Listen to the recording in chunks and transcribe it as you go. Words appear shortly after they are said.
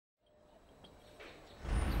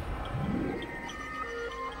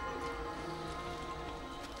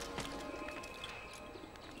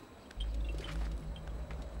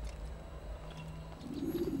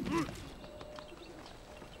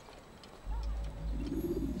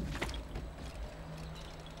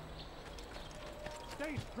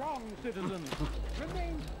Stay strong, citizens.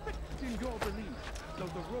 Remain fixed in your belief. Though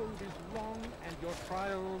the road is long and your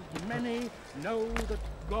trials many, know that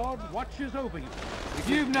God watches over you.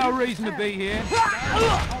 You've no reason to be here.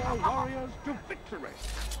 Guide our warriors to victory.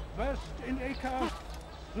 First in Acre,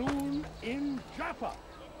 soon in Jaffa.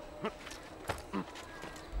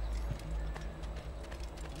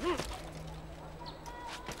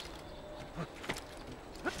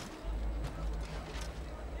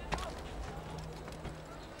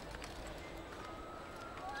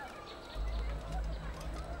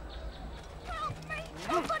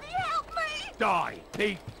 Somebody help me! Die,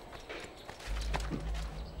 thief!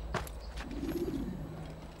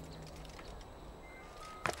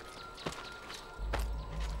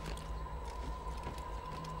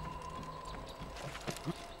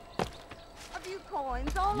 A few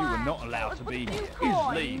coins, all You were right. not allowed to be here.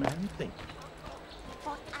 Coins. Leave.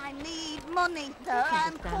 But I need money, sir.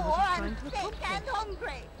 I'm poor, I'm sick and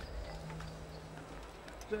hungry.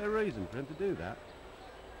 Is there a reason for him to do that?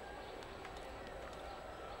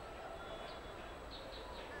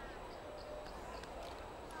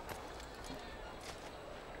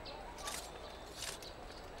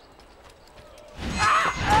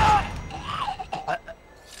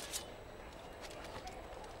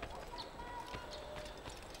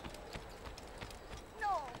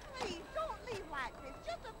 No, please, don't leave like this.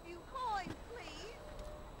 Just a few coins, please.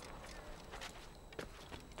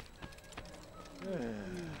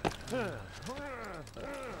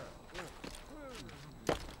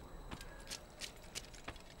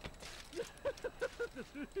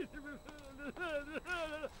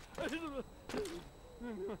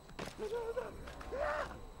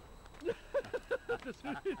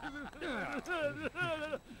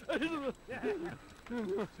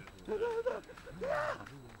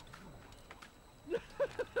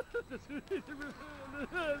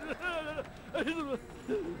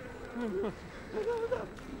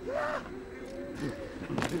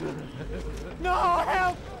 No,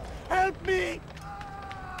 help! Help me!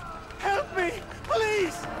 Help me!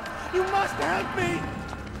 Please! You must help me!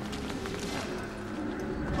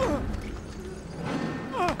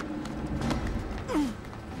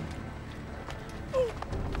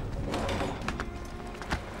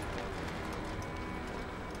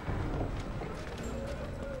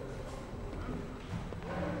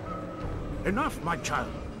 Enough, my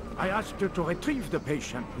child. I asked you to retrieve the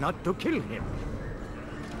patient, not to kill him.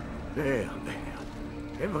 There.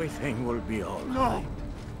 Everything will be all right.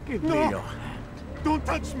 Give me your hand. Don't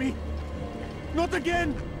touch me! Not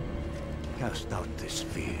again! Cast out this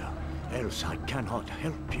fear, else I cannot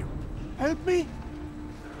help you. Help me?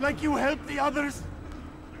 Like you helped the others?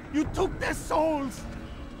 You took their souls!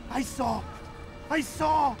 I saw!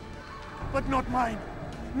 But not mine!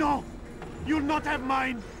 No! You'll not have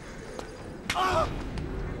mine! Ah!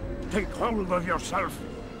 Take hold of yourself!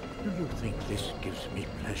 Do you think this gives me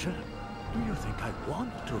pleasure? Do you think I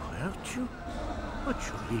want to hurt you? But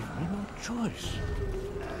you leave me no choice.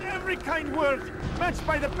 Every kind word matched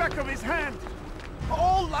by the back of his hand!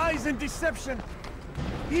 All lies and deception!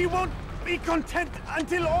 He won't be content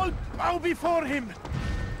until all bow before him!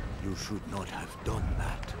 You should not have done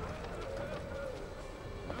that.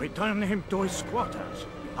 Return him to his quarters.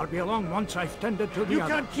 I'll be along once I've tended to the You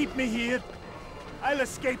other. can't keep me here! I'll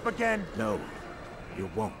escape again! No, you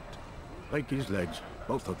won't. Break his legs,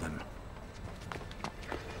 both of them.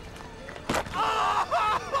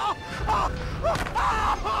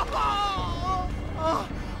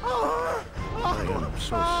 I am so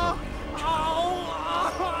sorry.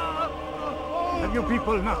 Have you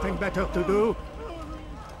people nothing better to do?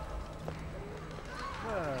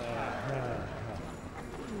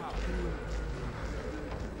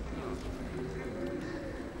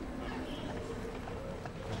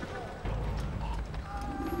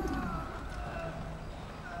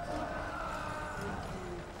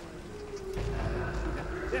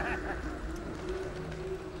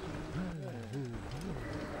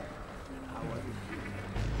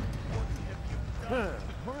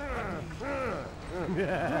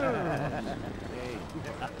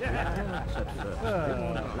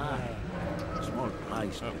 Small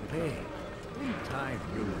price to pay. In time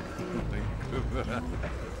you'll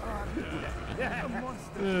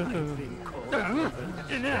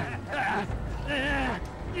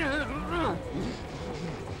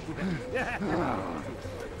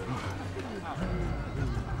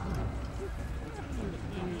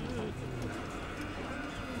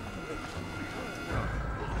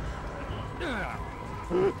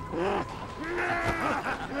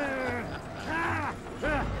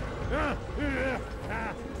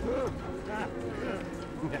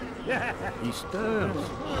He stirs.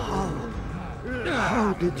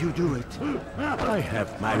 How did you do it? I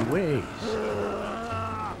have my ways.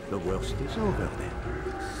 The worst is over then.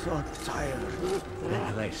 So tired.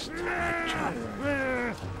 Then rest, my child.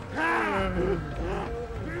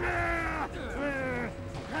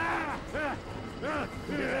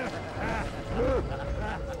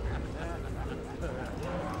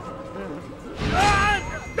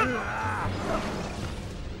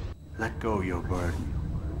 Let go your burden.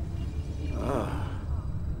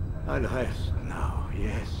 I'll rest now,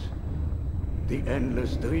 yes. The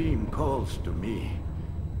endless dream calls to me.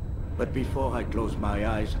 But before I close my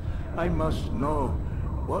eyes, I must know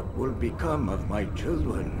what will become of my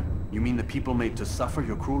children. You mean the people made to suffer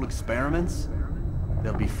your cruel experiments?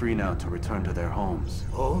 They'll be free now to return to their homes.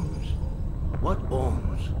 Homes? What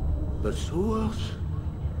homes? The sewers?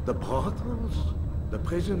 The brothels? The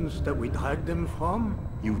prisons that we dragged them from?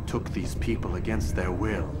 You took these people against their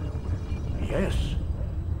will. Yes.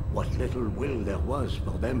 What little will there was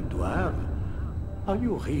for them to have. Are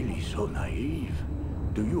you really so naive?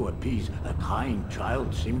 Do you appease a crying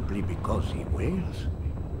child simply because he wails?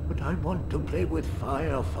 But I want to play with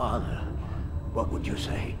fire, Father. What would you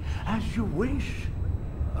say? As you wish.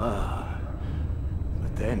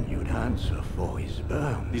 But then you'd answer for his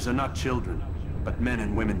burns. These are not children, but men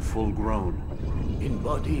and women full grown. In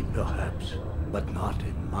body, perhaps, but not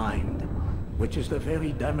in mind. Which is the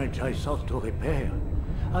very damage I sought to repair.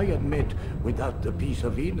 I admit, without the piece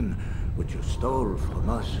of Eden, which you stole from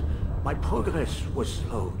us, my progress was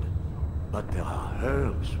slowed. But there are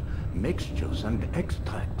herbs, mixtures, and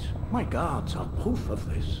extracts. My guards are proof of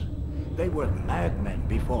this. They were madmen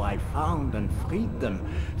before I found and freed them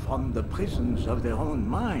from the prisons of their own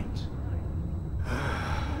minds.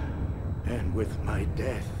 And with my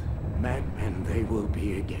death, madmen they will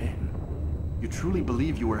be again. You truly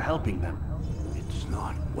believe you were helping them? It's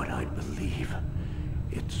not what I believe.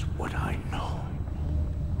 It's what I know.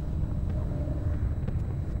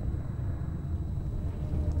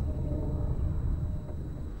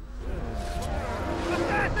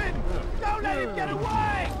 Assassin! Don't let him get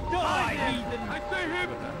away! Die, heathen! I see him!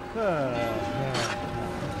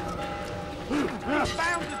 He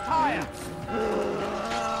found the tire!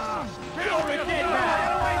 You're a dead man!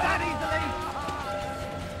 Get away that easily!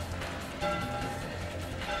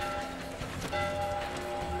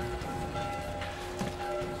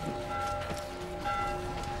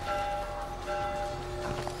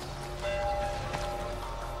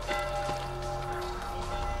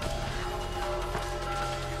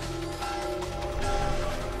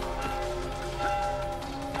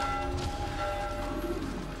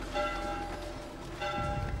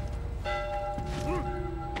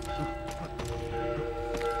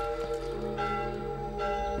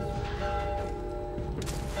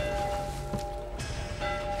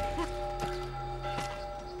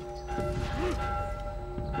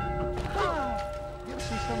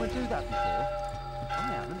 Someone do that before? I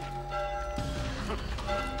haven't.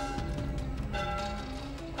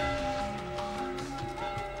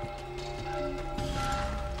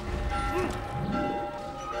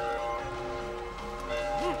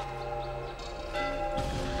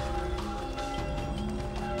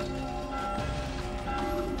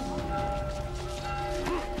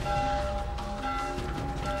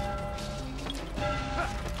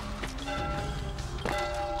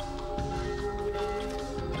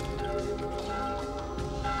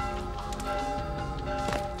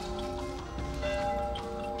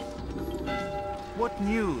 What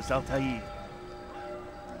news, Altaïr?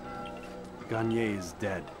 Garnier is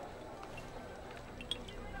dead.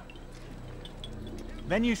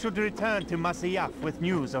 Then you should return to Masyaf with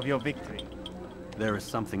news of your victory. There is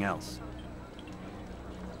something else.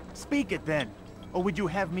 Speak it then, or would you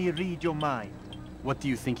have me read your mind? What do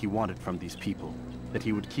you think he wanted from these people? That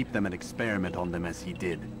he would keep them and experiment on them as he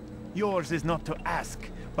did? Yours is not to ask,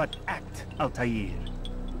 but act, Altaïr.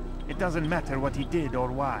 It doesn't matter what he did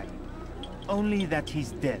or why. Only that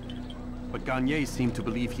he's dead. But Garnier seemed to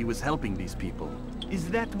believe he was helping these people. Is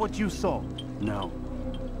that what you saw? No.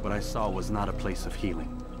 What I saw was not a place of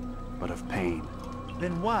healing, but of pain.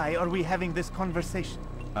 Then why are we having this conversation?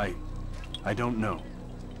 I don't know.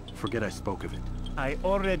 Forget I spoke of it. I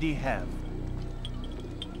already have.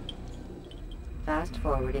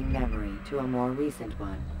 Fast-forwarding memory to a more recent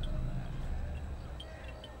one.